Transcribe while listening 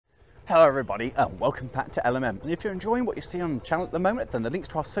Hello everybody and welcome back to LMM. And if you're enjoying what you see on the channel at the moment, then the links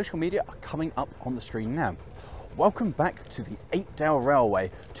to our social media are coming up on the screen now. Welcome back to the Apedale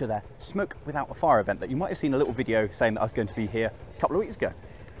Railway, to their Smoke Without a Fire event that you might have seen a little video saying that I was going to be here a couple of weeks ago.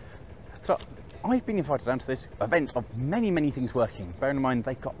 So I've been invited down to this event of many things working. Bearing in mind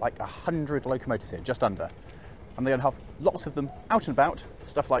they've got like 100 locomotives here, just under. And they're going to have lots of them out and about,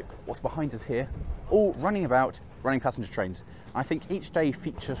 stuff like what's behind us here, all running about, running passenger trains. I think each day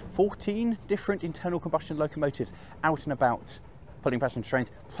features 14 different internal combustion locomotives out and about pulling passenger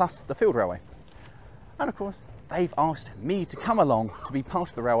trains, plus the field railway. And of course, they've asked me to come along to be part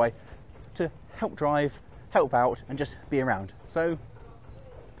of the railway, to help drive, help out, and just be around. So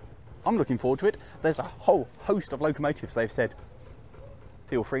I'm looking forward to it. There's a whole host of locomotives they've said,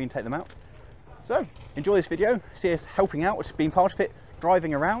 feel free and take them out. So enjoy this video, see us helping out, being part of it,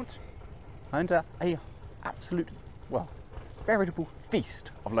 driving around, and a absolute, well, veritable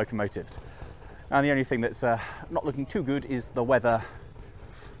feast of locomotives. And the only thing that's not looking too good is the weather.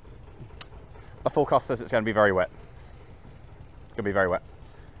 The forecast says it's going to be very wet. It's going to be very wet.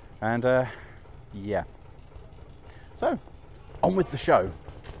 And yeah. So, on with the show.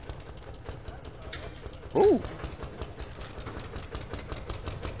 Ooh.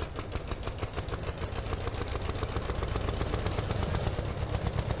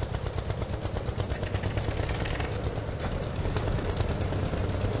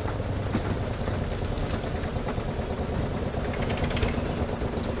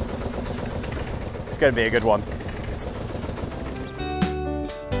 It's going to be a good one.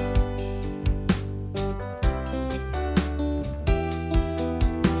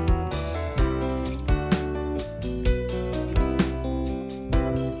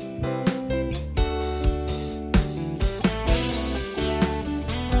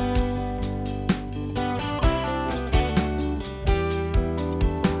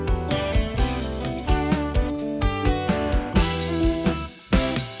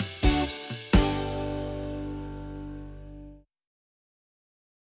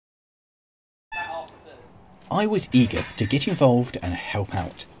 I was eager to get involved and help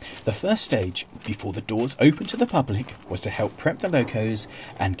out. The first stage, before the doors opened to the public, was to help prep the locos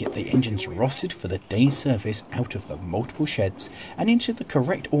and get the engines rostered for the day's service out of the multiple sheds and into the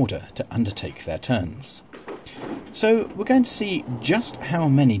correct order to undertake their turns. So we're going to see just how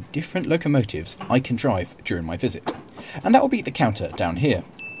many different locomotives I can drive during my visit, and that will be the counter down here.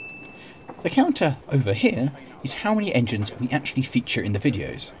 The counter over here is how many engines we actually feature in the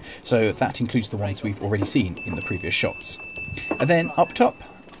videos, so that includes the ones we've already seen in the previous shots. And then up top,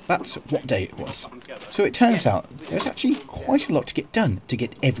 that's what day it was. So it turns out there's actually quite a lot to get done to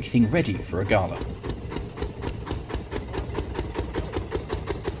get everything ready for a gala.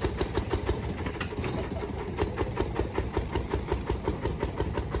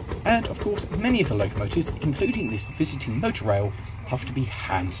 And of course, many of the locomotives, including this visiting motor rail, have to be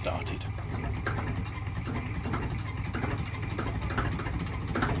hand started.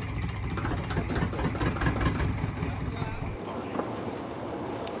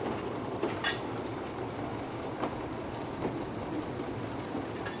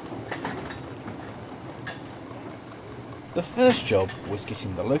 The first job was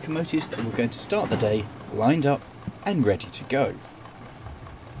getting the locomotives that were going to start the day lined up and ready to go.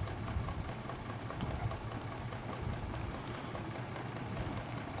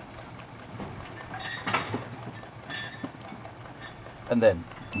 And then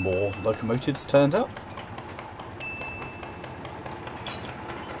more locomotives turned up.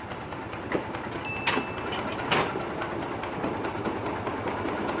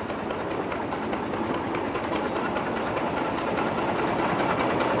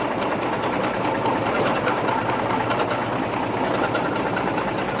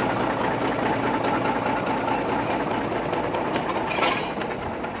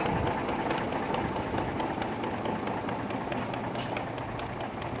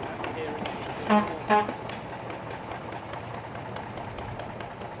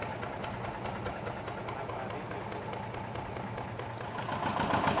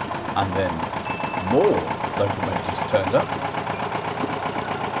 And then more locomotives turned up.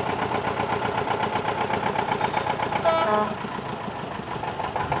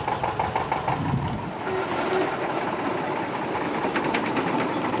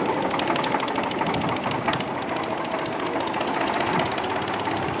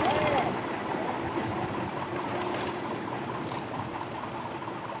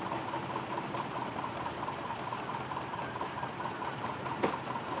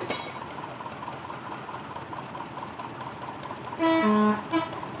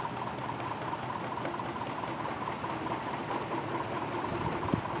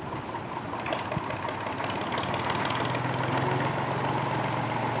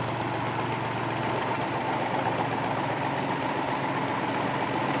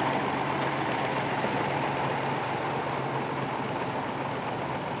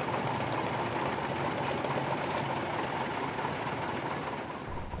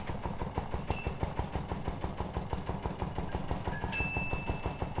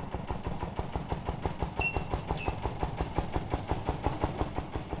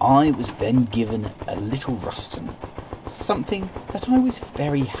 I was then given a little Ruston, something that I was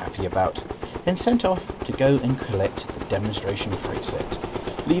very happy about, and sent off to go and collect the demonstration freight set,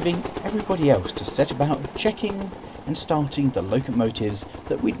 leaving everybody else to set about checking and starting the locomotives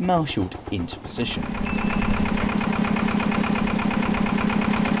that we'd marshalled into position.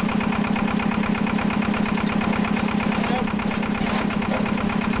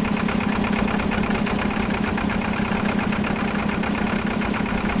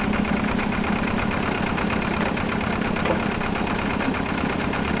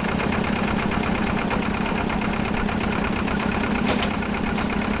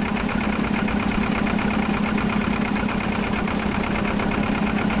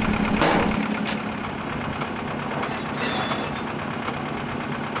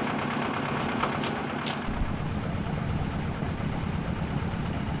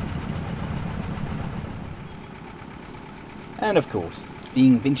 And of course,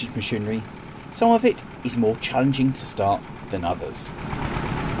 being vintage machinery, some of it is more challenging to start than others.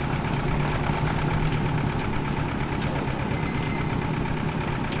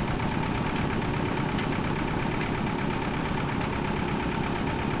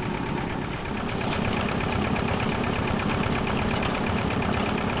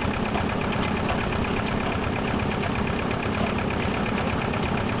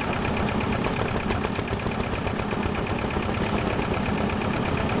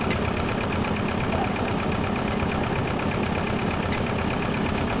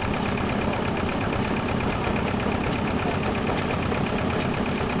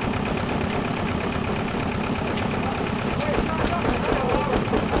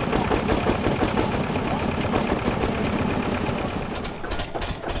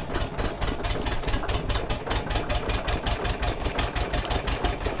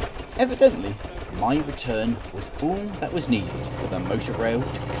 Evidently, my return was all that was needed for the motor rail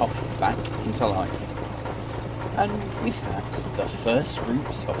to cough back into life. And with that, the first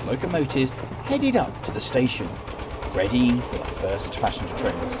groups of locomotives headed up to the station, ready for the first passenger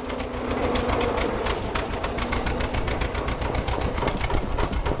trains.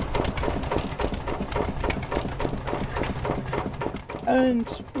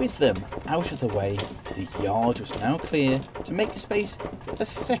 And with them out of the way, the yard was now clear to make space for a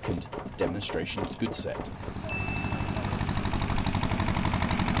second demonstration goods set.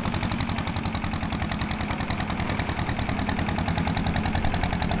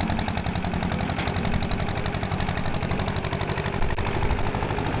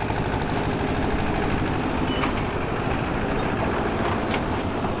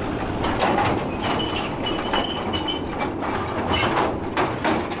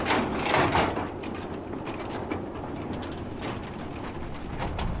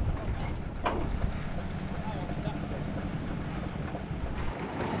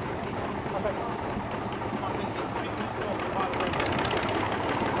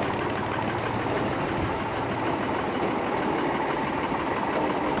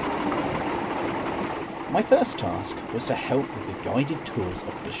 My first task was to help with the guided tours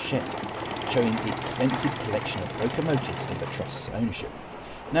of the shed, showing the extensive collection of locomotives in the Trust's ownership.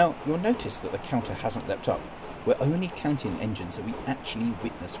 Now, you'll notice that the counter hasn't leapt up. We're only counting engines that we actually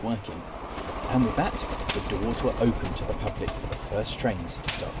witness working. And with that, the doors were open to the public for the first trains to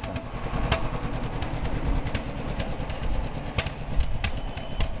start coming.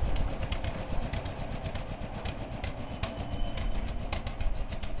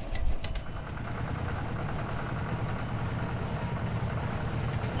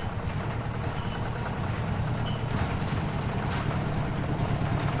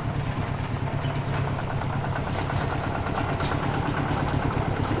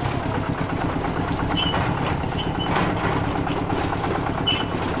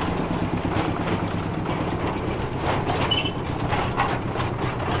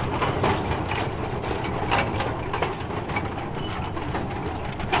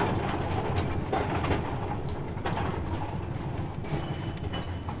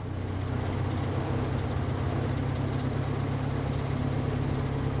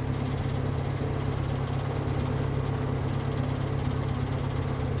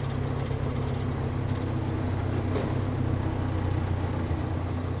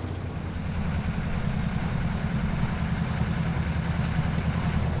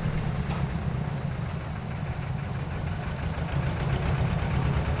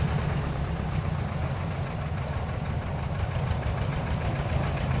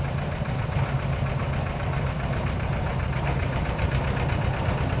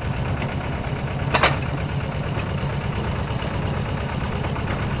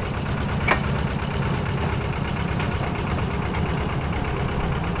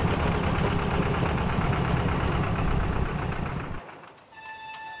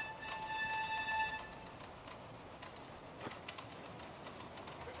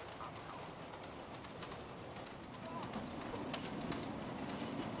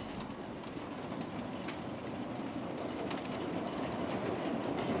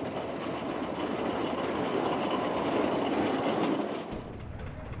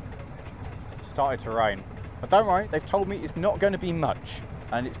 started to rain. But don't worry, they've told me it's not going to be much,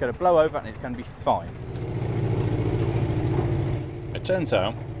 and it's going to blow over and it's going to be fine. It turns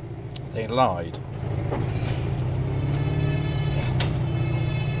out they lied.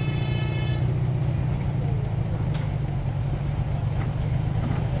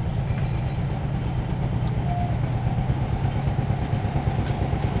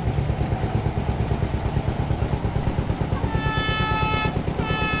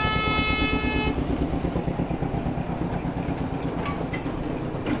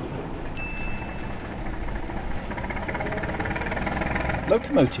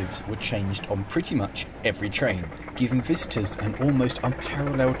 Locomotives were changed on pretty much every train, giving visitors an almost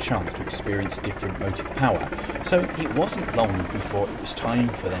unparalleled chance to experience different motive power, so it wasn't long before it was time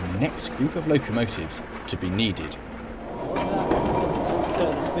for the next group of locomotives to be needed.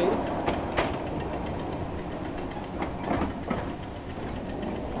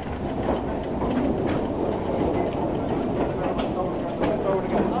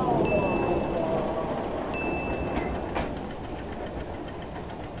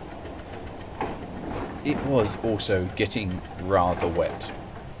 It was also getting rather wet.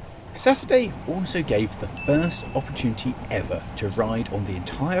 Saturday also gave the first opportunity ever to ride on the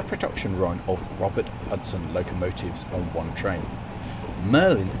entire production run of Robert Hudson locomotives on one train.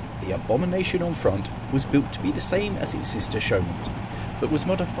 Merlin, the abomination on front, was built to be the same as its sister Chaumont, but was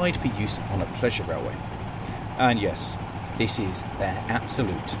modified for use on a pleasure railway. And yes, this is their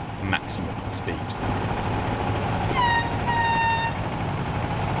absolute maximum speed.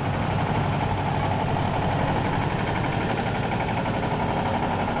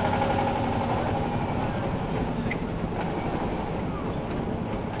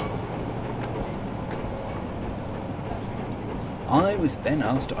 I was then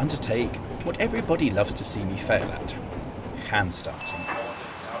asked to undertake what everybody loves to see me fail at: hand starting.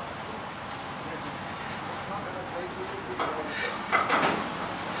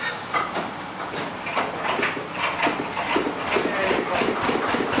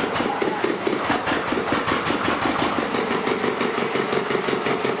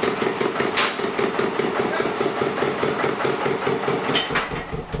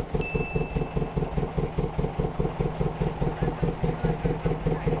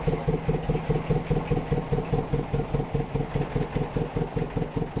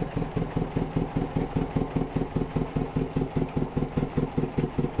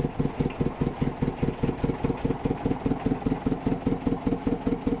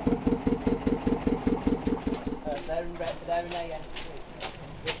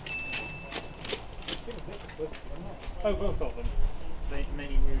 Oh, both of them. They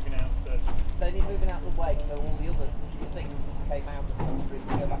many moving out. They need moving out the way, so all the other things came out of the street to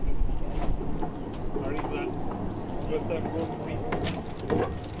go back into the game. Are you that? Good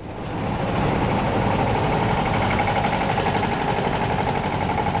luck,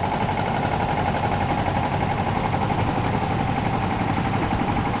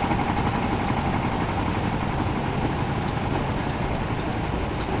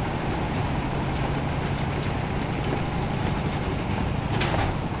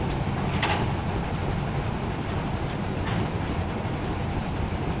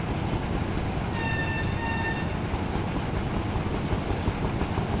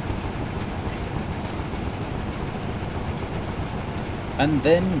 And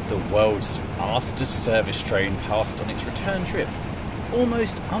then the world's fastest service train passed on its return trip.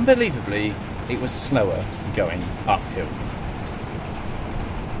 Almost unbelievably, it was slower going uphill.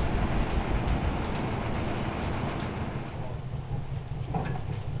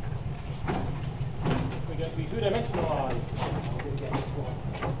 We're going to be two-dimensionalised.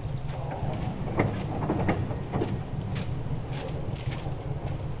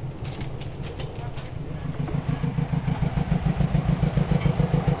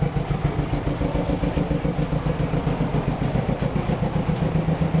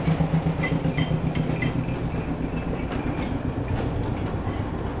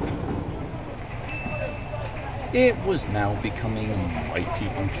 It was now becoming mighty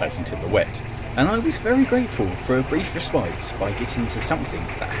unpleasant in the wet, and I was very grateful for a brief respite by getting to something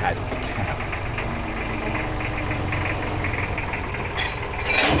that had a cab.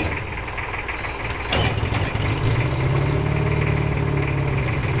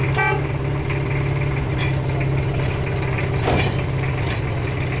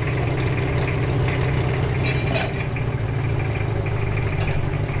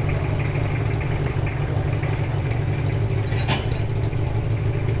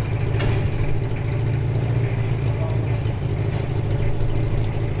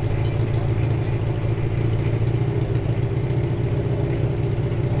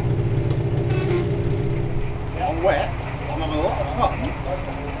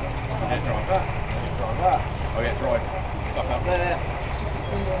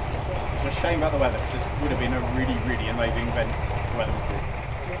 shame about the weather because this would have been a really, really amazing event. The weather was good.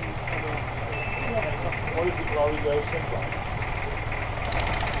 What is it, Lawrie goes sometimes?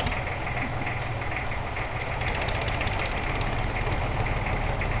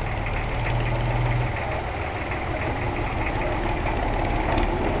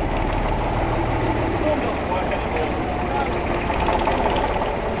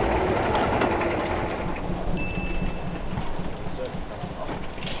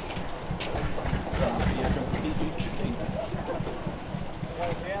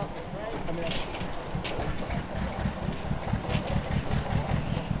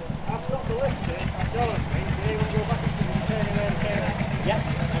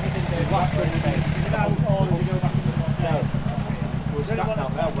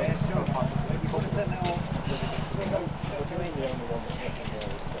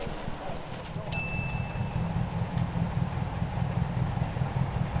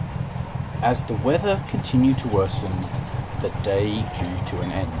 As the weather continued to worsen, the day drew to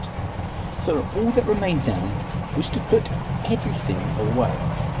an end. So all that remained now was to put everything away.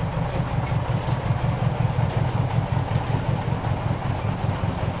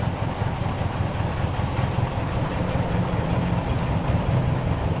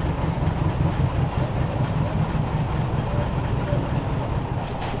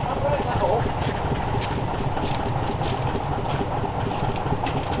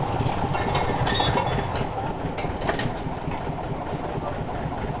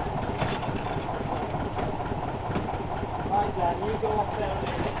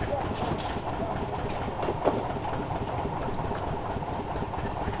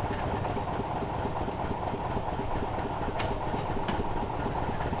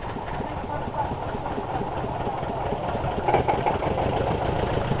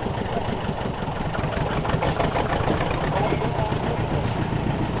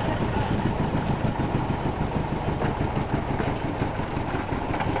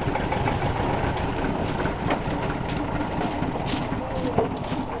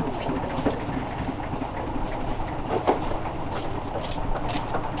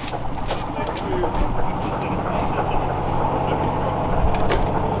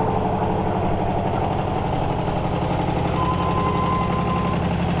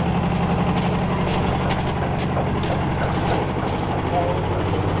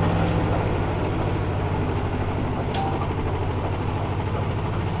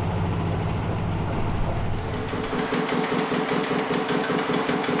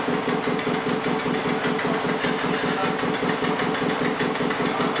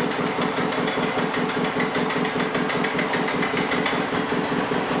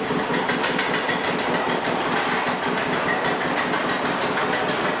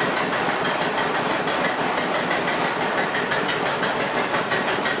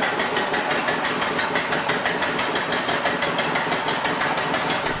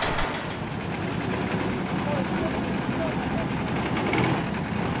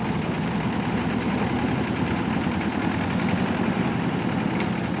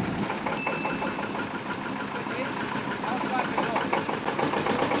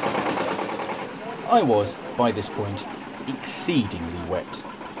 I was, by this point, exceedingly wet,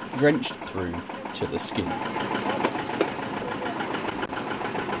 drenched through to the skin.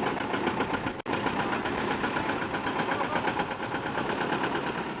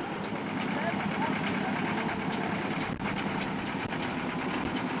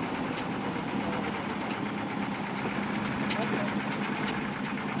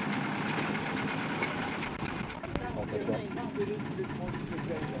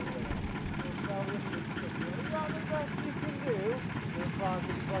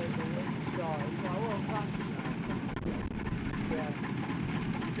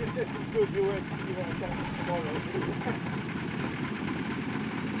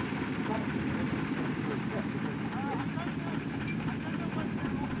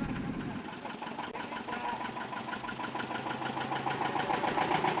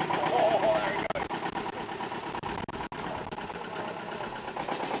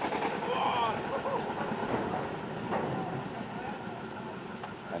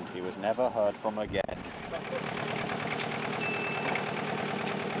 And he was never heard from again.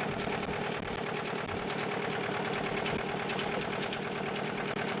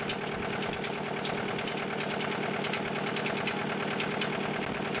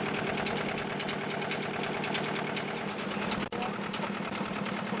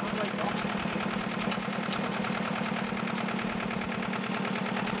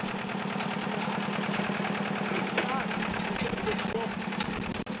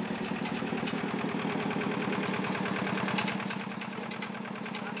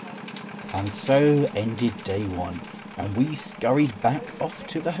 And so ended day one, and we scurried back off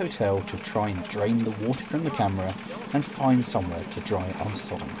to the hotel to try and drain the water from the camera and find somewhere to dry our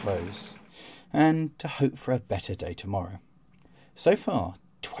sodden clothes, and to hope for a better day tomorrow. So far,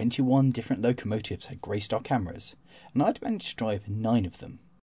 21 different locomotives had graced our cameras, and I'd managed to drive 9 of them.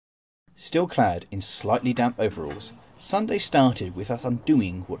 Still clad in slightly damp overalls, Sunday started with us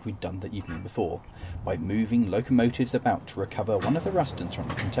undoing what we'd done the evening before, by moving locomotives about to recover one of the rustons from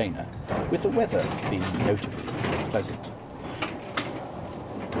the container, with the weather being notably pleasant.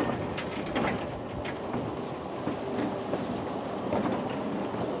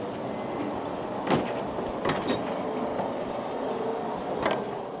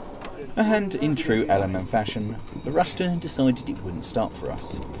 And in true LMM fashion, the ruston decided it wouldn't start for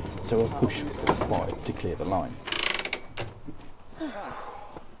us, so a push was required to clear the line.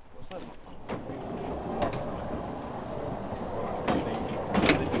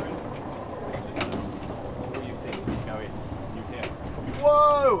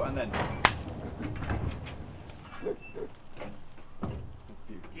 Whoa! And then.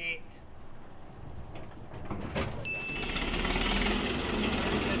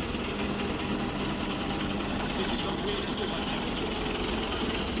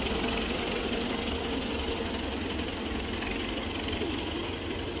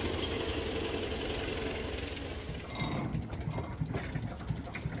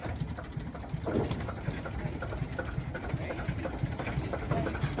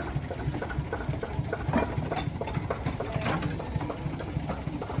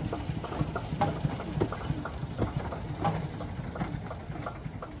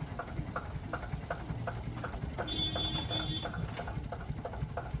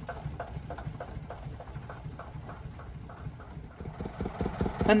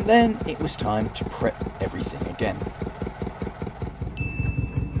 And then it was time to prep everything again.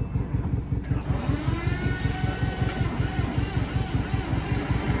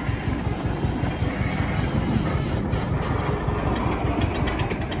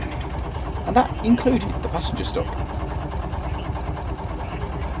 And that included the passenger stock.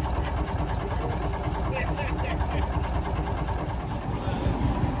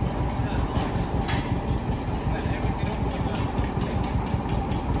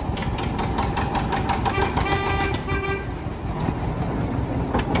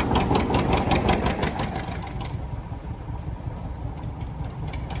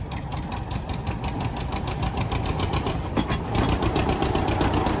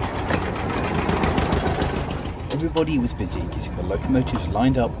 Everybody was busy getting the locomotives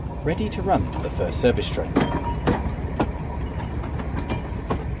lined up, ready to run the first service train.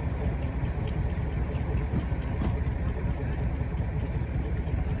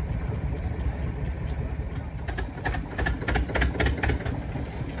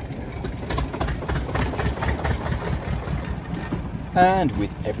 And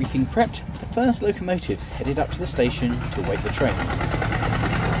with everything prepped, the first locomotives headed up to the station to await the train.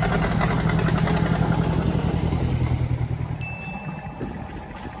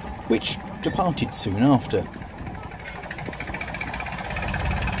 Which departed soon after.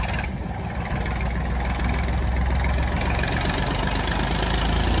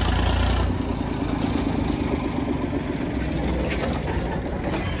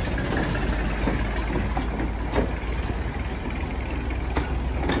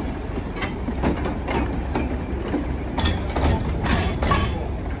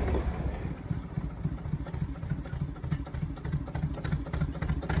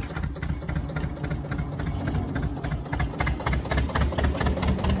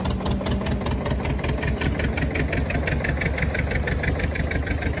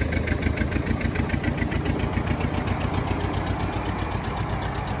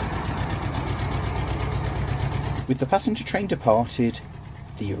 With the passenger train departed,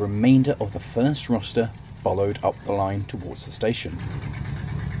 the remainder of the first roster followed up the line towards the station.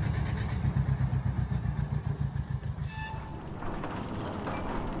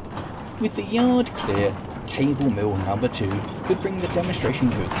 With the yard clear, cable mill number 2 could bring the demonstration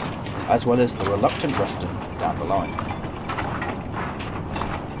goods, as well as the reluctant ruston, down the line.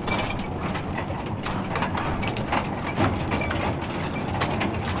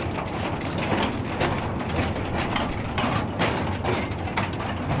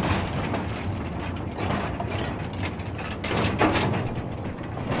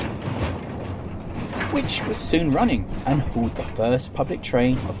 Which was soon running and hauled the first public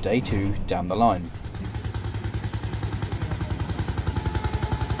train of day 2 down the line.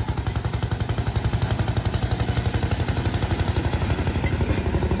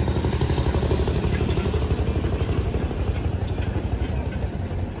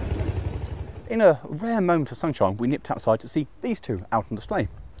 In a rare moment of sunshine, we nipped outside to see these two out on display.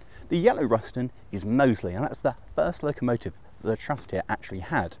 The yellow Ruston is Moseley, and that's the first locomotive that the Trust here actually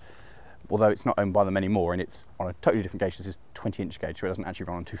had, although it's not owned by them anymore, and it's on a totally different gauge. This is 20-inch gauge, so it doesn't actually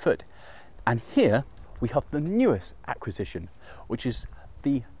run on 2 foot. And here we have the newest acquisition, which is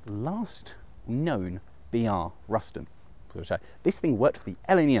the last known BR Ruston. So this thing worked for the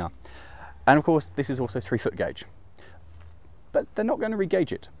LNER, and of course this is also 3 foot gauge. But they're not going to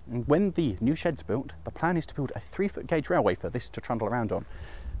re-gauge it. And when the new shed's built, the plan is to build a 3 foot gauge railway for this to trundle around on,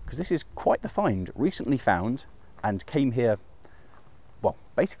 because this is quite the find, recently found, and came here, well,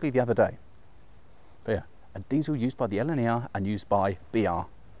 basically the other day. But yeah, a diesel used by the LNER and used by BR.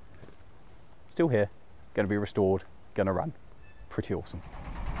 Still here, going to be restored, going to run. Pretty awesome.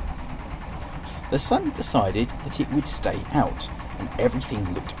 The sun decided that it would stay out, and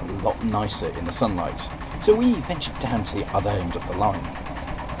everything looked a lot nicer in the sunlight, so we ventured down to the other end of the line.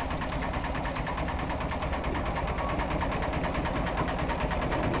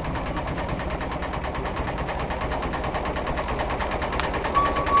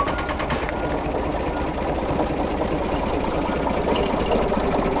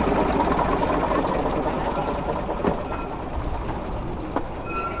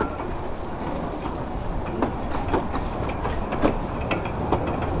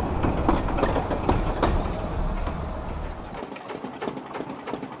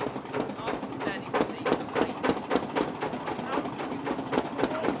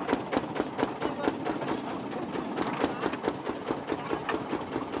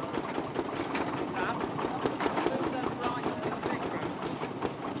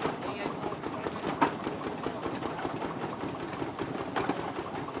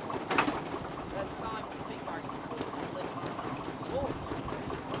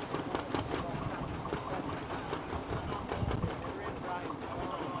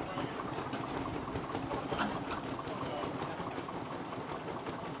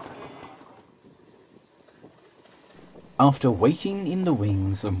 After waiting in the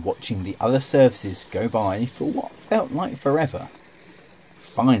wings and watching the other services go by for what felt like forever,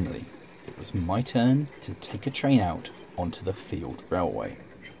 finally it was my turn to take a train out onto the field railway.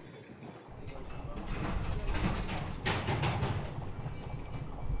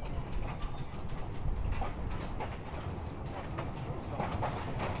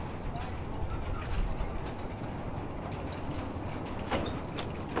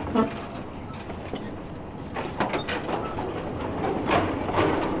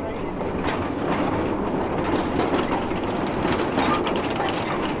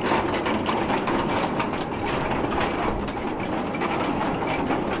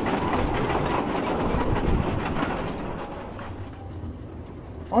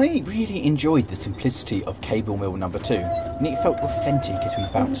 I really enjoyed the simplicity of Cable Mill number 2, and it felt authentic as we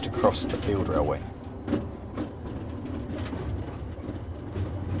bounced across the field railway.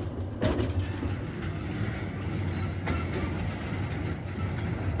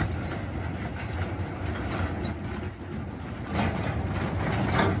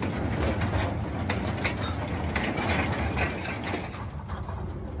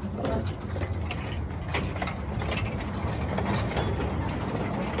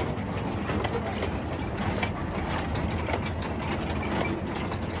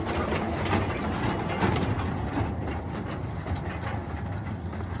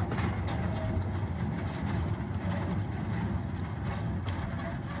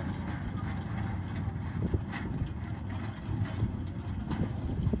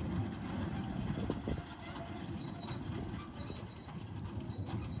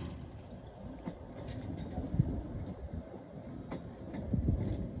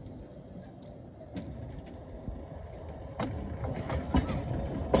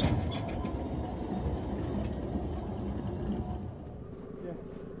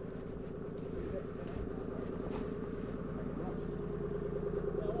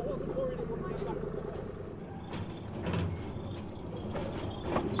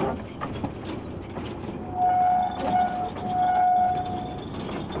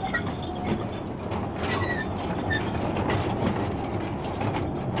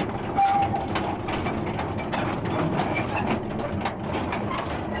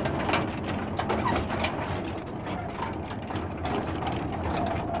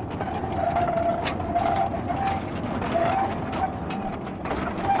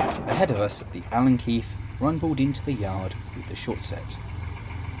 Ahead of us, the Allen Keith rumbled into the yard with the short set.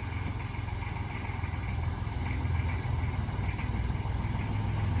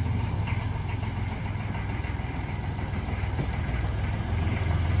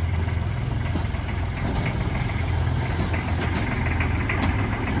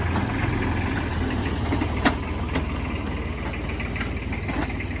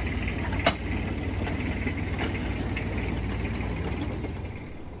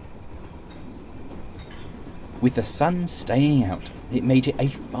 With the sun staying out, it made it a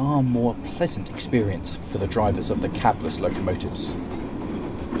far more pleasant experience for the drivers of the cabless locomotives.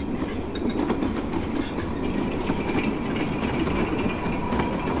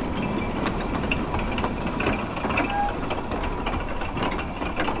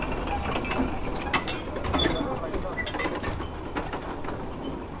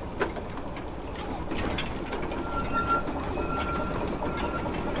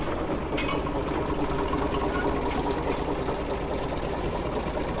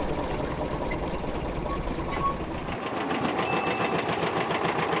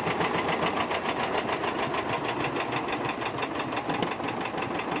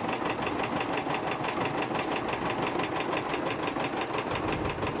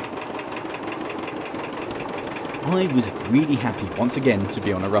 I was really happy once again to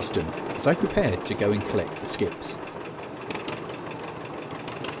be on a Ruston, as I prepared to go and collect the skips.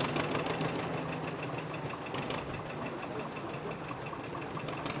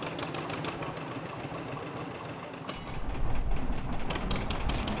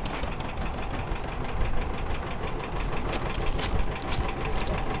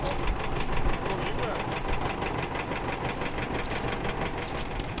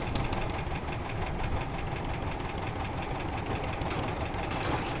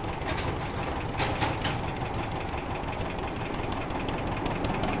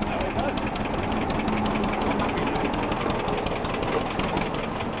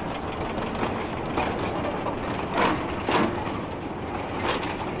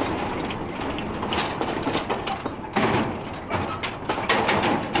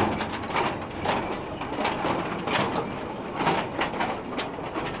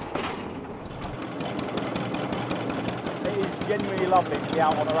 Genuinely lovely to be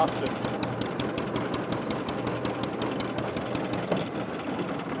out on a Ruston. It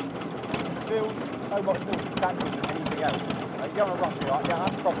feels so much more substantial than anything else. Like, you go on a Ruston, you're like, yeah,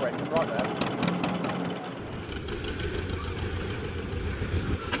 that's a proper engine right there.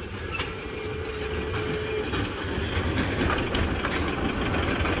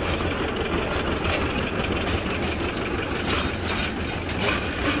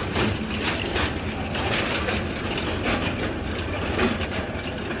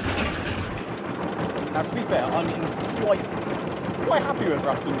 Now, to be fair, I'm quite happy with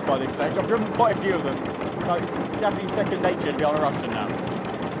Rustons by this stage. I've driven quite a few of them. So definitely second nature to be on a Ruston now.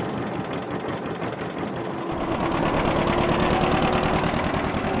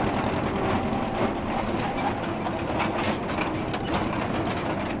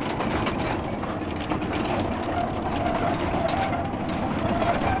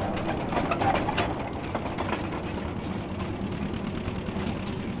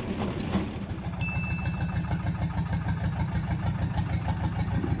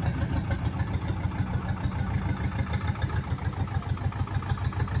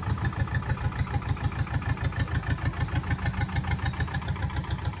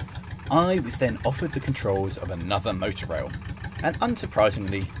 I was then offered the controls of another motor rail, and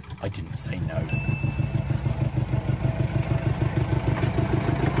unsurprisingly, I didn't say no.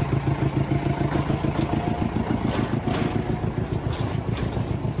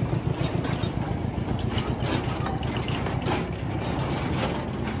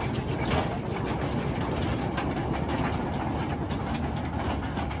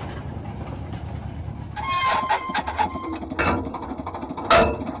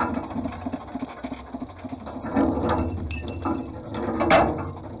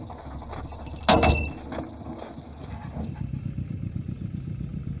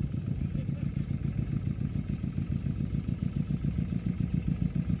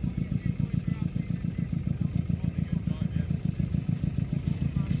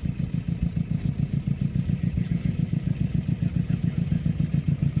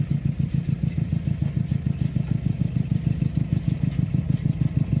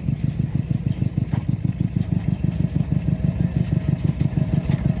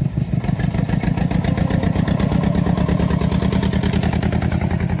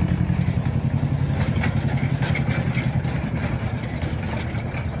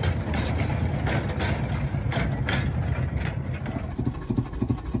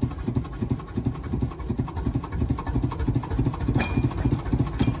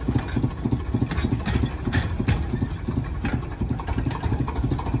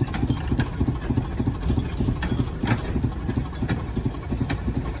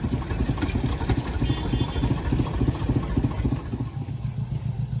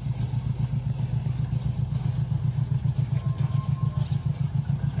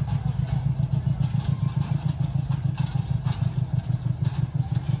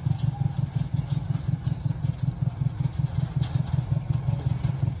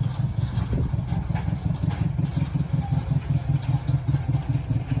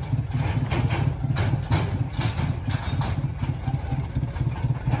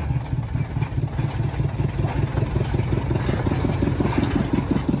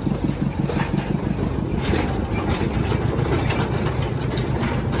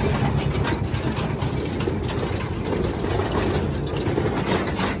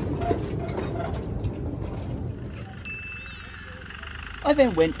 I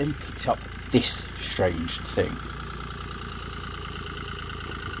then went and picked up this strange thing.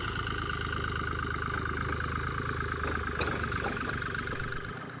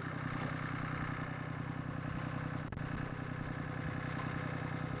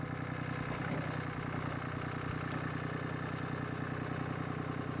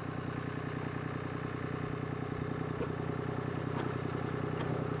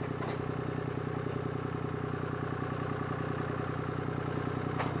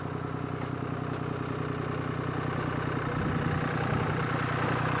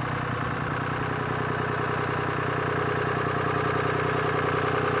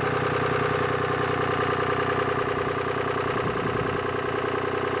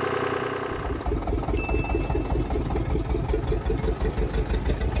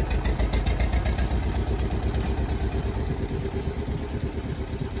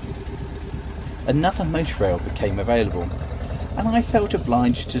 Another motorrail became available, and I felt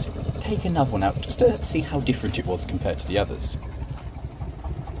obliged to take another one out just to see how different it was compared to the others.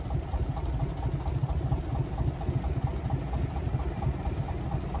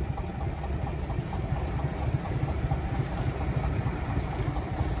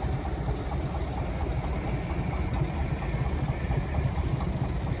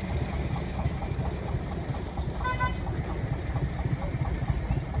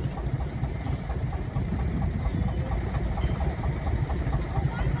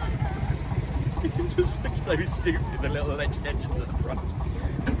 So stupid, the little electric engines at the front.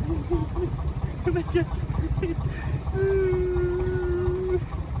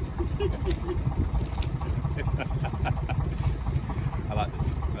 I like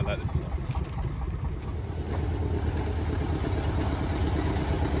this a lot.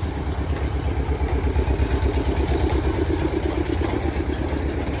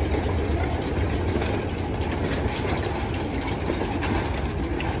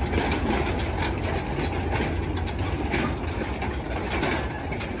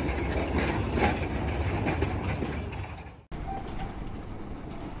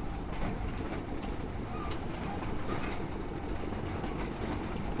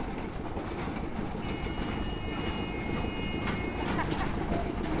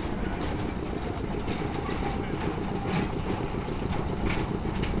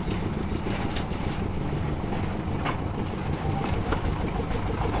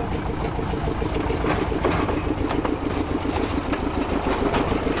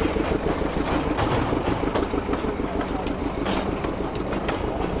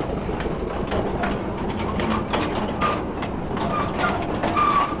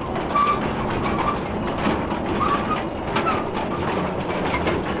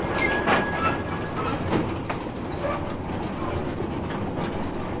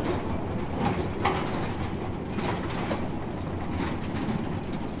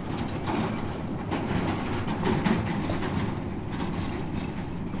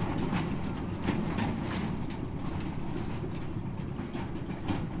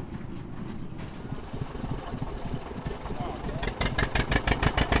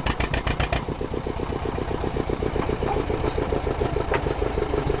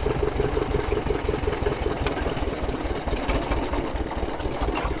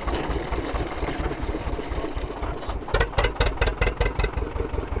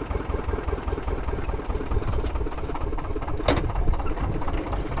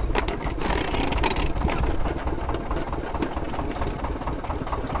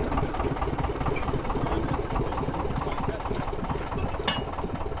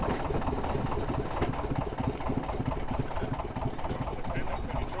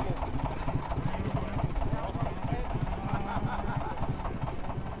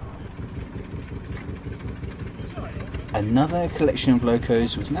 Another collection of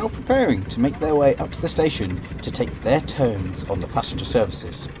locos was now preparing to make their way up to the station to take their turns on the passenger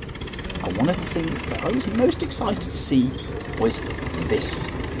services. And one of the things that I was most excited to see was this,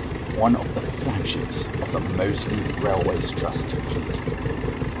 one of the flagships of the Moseley Railways Trust fleet.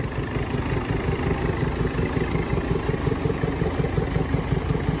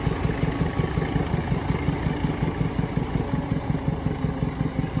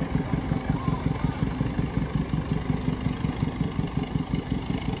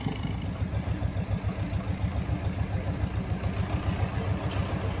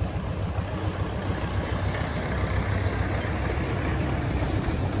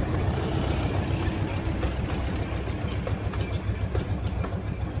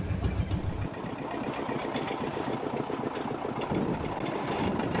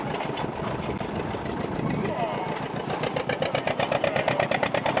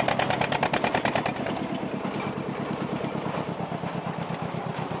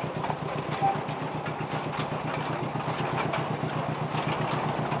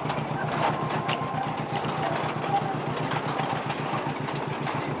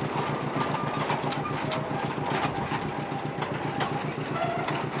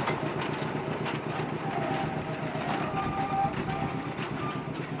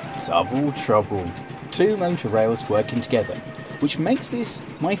 Double trouble. 2 motor rails working together, which makes this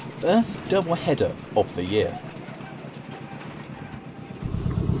my first double header of the year.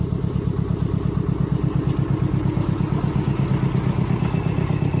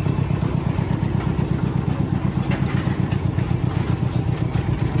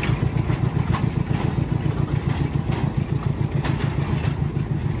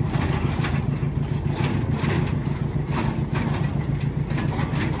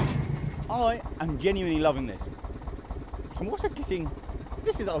 I'm genuinely loving this. I'm also getting...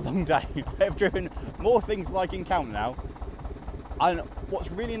 This is a long day. I have driven more things like in count now. And what's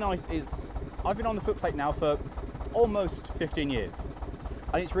really nice is I've been on the footplate now for almost 15 years.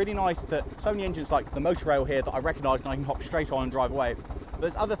 And it's really nice that so many engines like the motor rail here that I recognise and I can hop straight on and drive away. But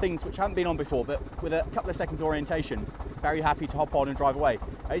there's other things which I haven't been on before, but with a couple of seconds orientation, very happy to hop on and drive away.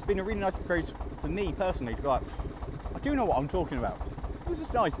 It's been a really nice experience for me personally to be like, I do know what I'm talking about. This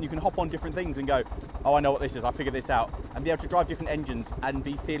is nice, and you can hop on different things and go, oh, I know what this is, I figured this out, and be able to drive different engines and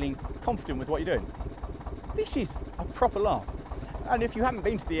be feeling confident with what you're doing. This is a proper laugh. And if you haven't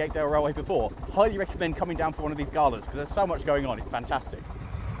been to the Apedale Railway before, highly recommend coming down for one of these galas because there's so much going on, it's fantastic.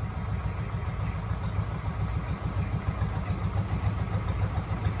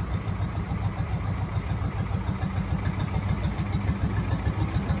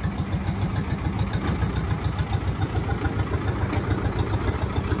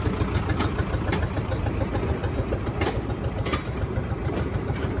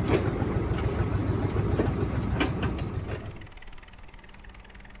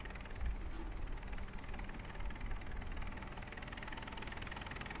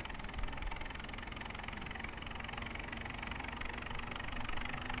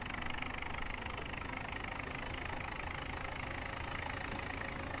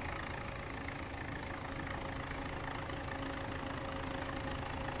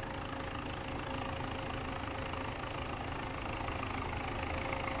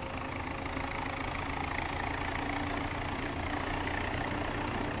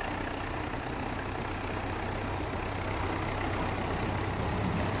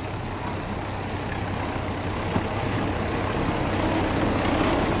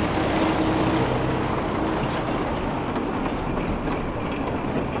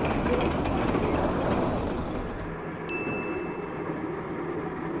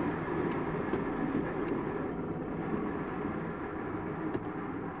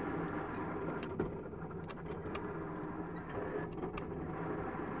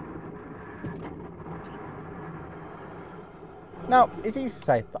 Now, it's easy to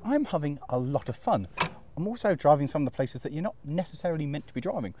say, but I'm having a lot of fun. I'm also driving some of the places that you're not necessarily meant to be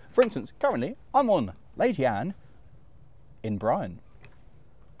driving. For instance, currently, I'm on Lady Anne in Bryan.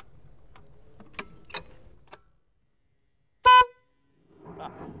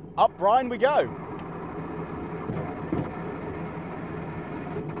 Up Bryan we go.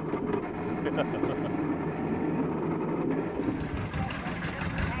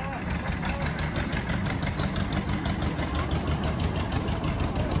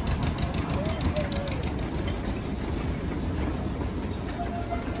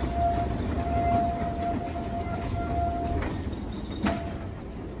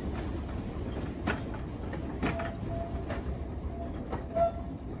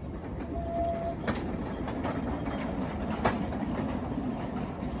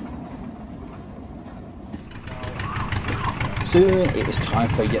 Soon it was time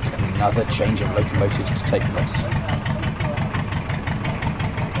for yet another change of locomotives to take place.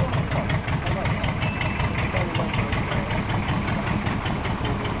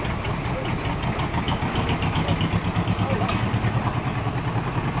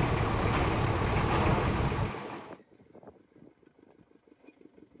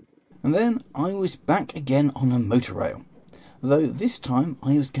 And then I was back again on a motor rail, though this time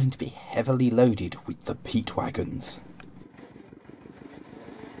I was going to be heavily loaded with the peat wagons.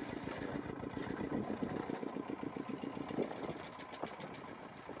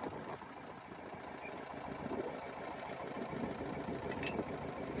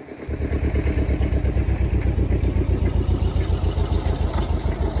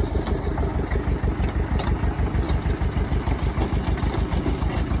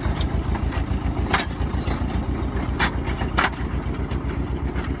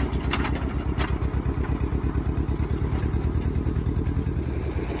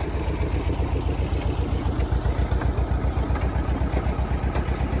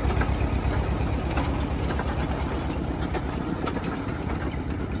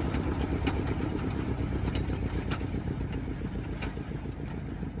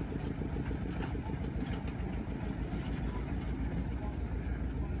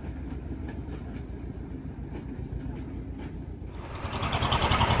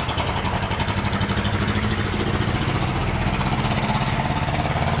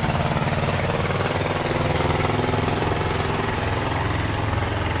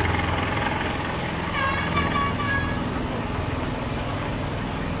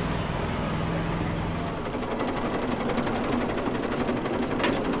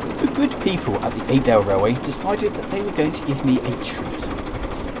 good people at the Apedale Railway decided that they were going to give me a treat.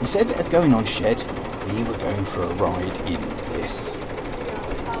 Instead of going on shed, we were going for a ride in this.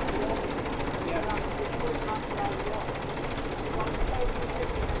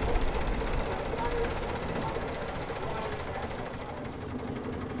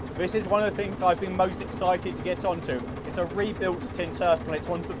 This is one of the things I've been most excited to get onto. It's a rebuilt tin turtle and it's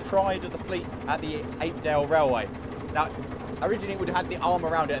one of the pride of the fleet at the Apedale Railway. Now, originally it would have had the arm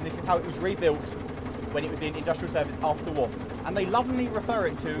around it, and this is how it was rebuilt when it was in industrial service after the war. And they lovingly refer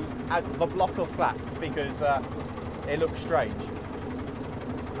it to as the block of flats because it looks strange.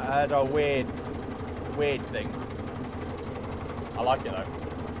 That's a weird thing. I like it though.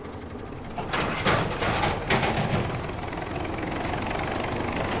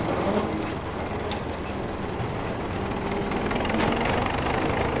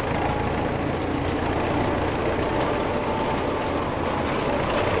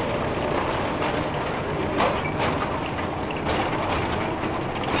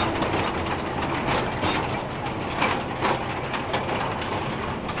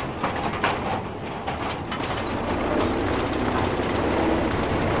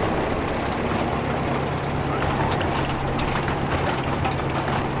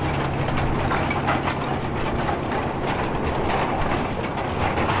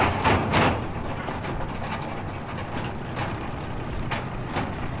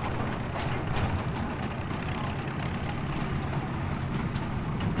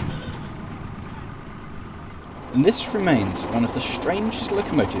 And this remains one of the strangest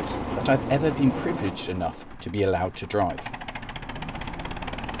locomotives that I've ever been privileged enough to be allowed to drive.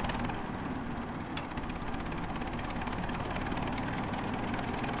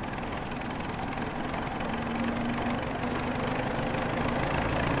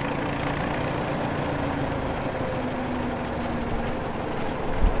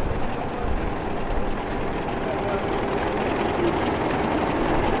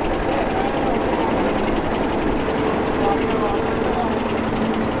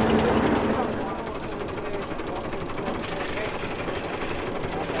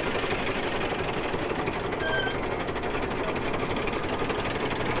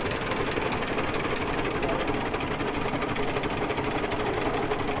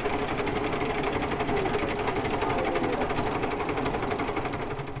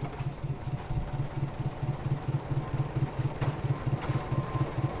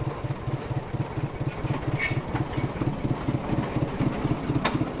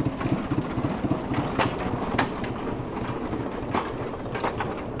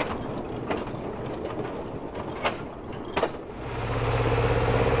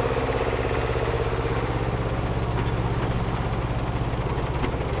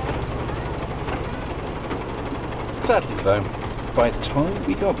 Sadly though, by the time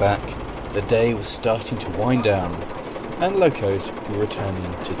we got back, the day was starting to wind down and locos were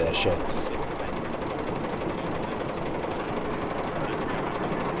returning to their sheds.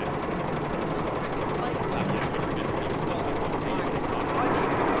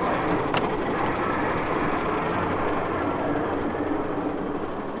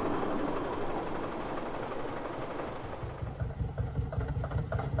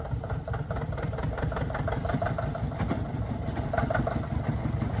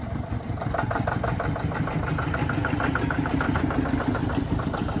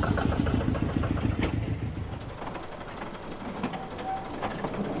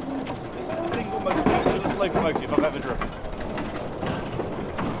 Locomotive I've ever driven.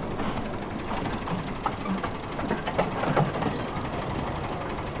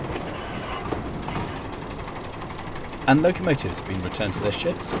 And locomotives being returned to their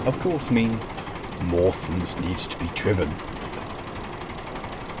sheds, of course, mean more things need to be driven.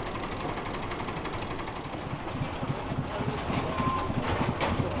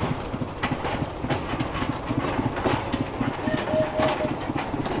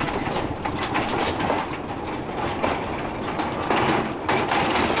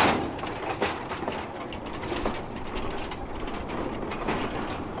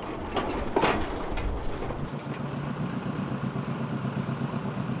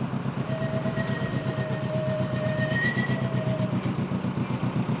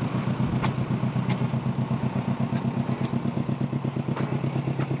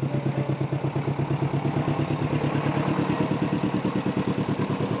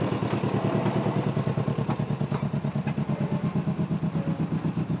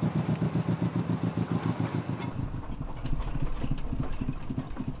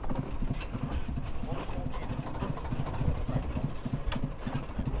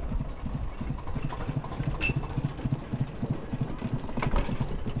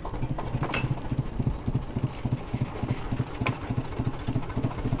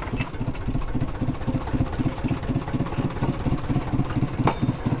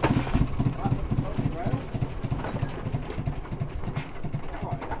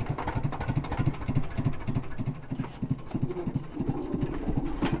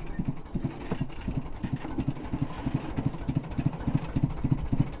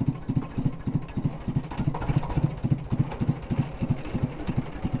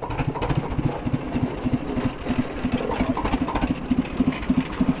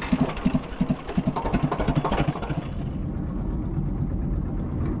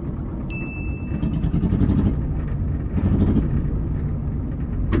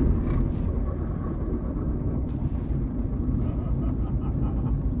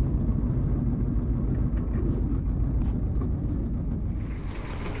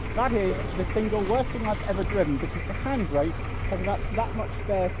 That is the single worst thing I've ever driven, because the handbrake has about that much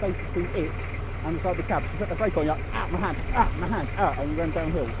spare space between it and inside the cab. So you put the brake on, you're like, my hand, and you're going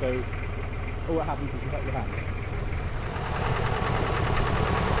downhill. So all that happens is you hurt your hand.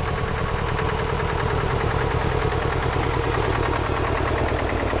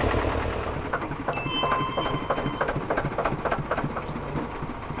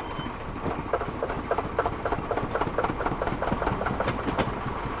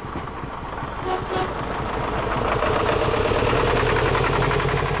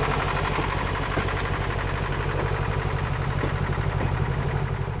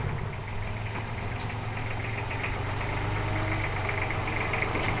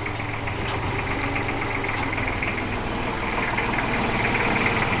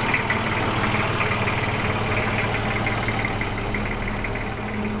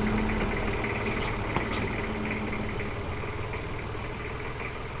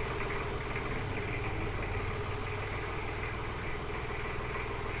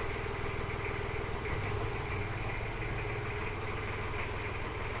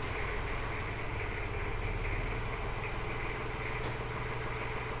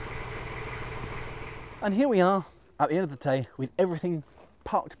 And here we are at the end of the day with everything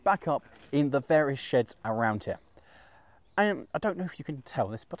parked back up in the various sheds around here. And I don't know if you can tell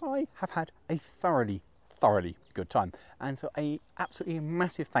this, but I have had a thoroughly good time. And so a absolutely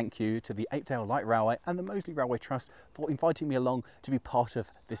massive thank you to the Apedale Light Railway and the Moseley Railway Trust for inviting me along to be part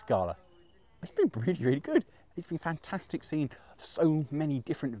of this gala. It's been really good. It's been fantastic seeing so many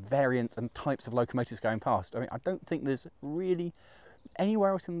different variants and types of locomotives going past. I mean, I don't think there's really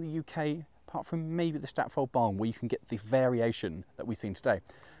anywhere else in the UK apart from maybe the Stratfold Barn where you can get the variation that we've seen today.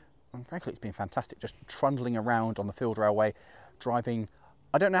 And frankly, it's been fantastic just trundling around on the field railway, driving,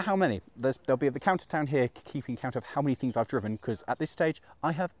 I don't know how many. There'll be the counter down here keeping count of how many things I've driven, because at this stage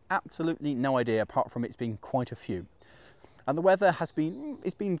I have absolutely no idea apart from it's been quite a few. And the weather has been,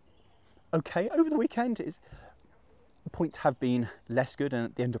 it's been okay over the weekend. Points have been less good, and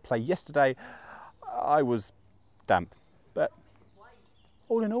at the end of play yesterday I was damp, but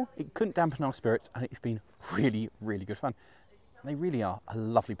all in all, it couldn't dampen our spirits, and it's been really good fun. And they really are a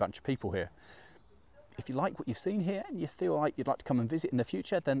lovely bunch of people here. If you like what you've seen here and you feel like you'd like to come and visit in the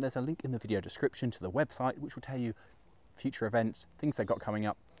future, then there's a link in the video description to the website which will tell you future events, things they've got coming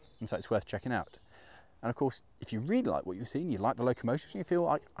up, and so it's worth checking out. And of course, if you really like what you've seen, you like the locomotives, and you feel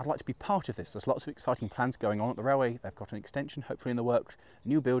like I'd like to be part of this, there's lots of exciting plans going on at the railway. They've got an extension hopefully in the works,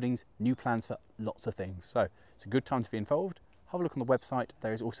 new buildings, new plans for lots of things. So it's a good time to be involved. Have a look on the website.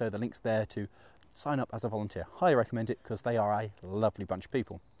 There is also the links there to sign up as a volunteer. Highly recommend it, because they are a lovely bunch of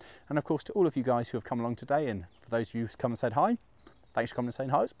people. And of course, to all of you guys who have come along today, and for those of you who've come and said hi, thanks for coming and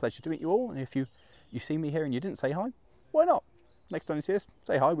saying hi. It's a pleasure to meet you all. And if you see me here and you didn't say hi, why not? Next time you see us,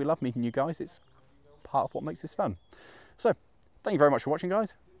 say hi. We love meeting you guys. It's part of what makes this fun. So thank you very much for watching,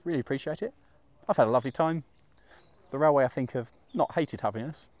 guys. Really appreciate it. I've had a lovely time. The railway, I think, have not hated having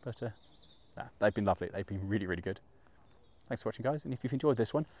us, but they've been lovely. They've been really good. Thanks for watching, guys, and if you've enjoyed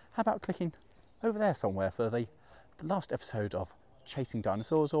this one, how about clicking over there somewhere for the last episode of Chasing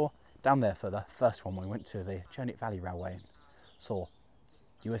Dinosaurs, or down there for the first one when we went to the Churnick Valley Railway and saw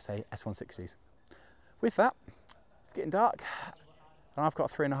USA S160s. With that, it's getting dark, and I've got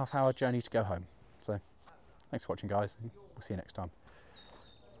a 3.5 hour journey to go home. So thanks for watching, guys, and we'll see you next time.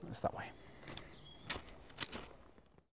 It's that way.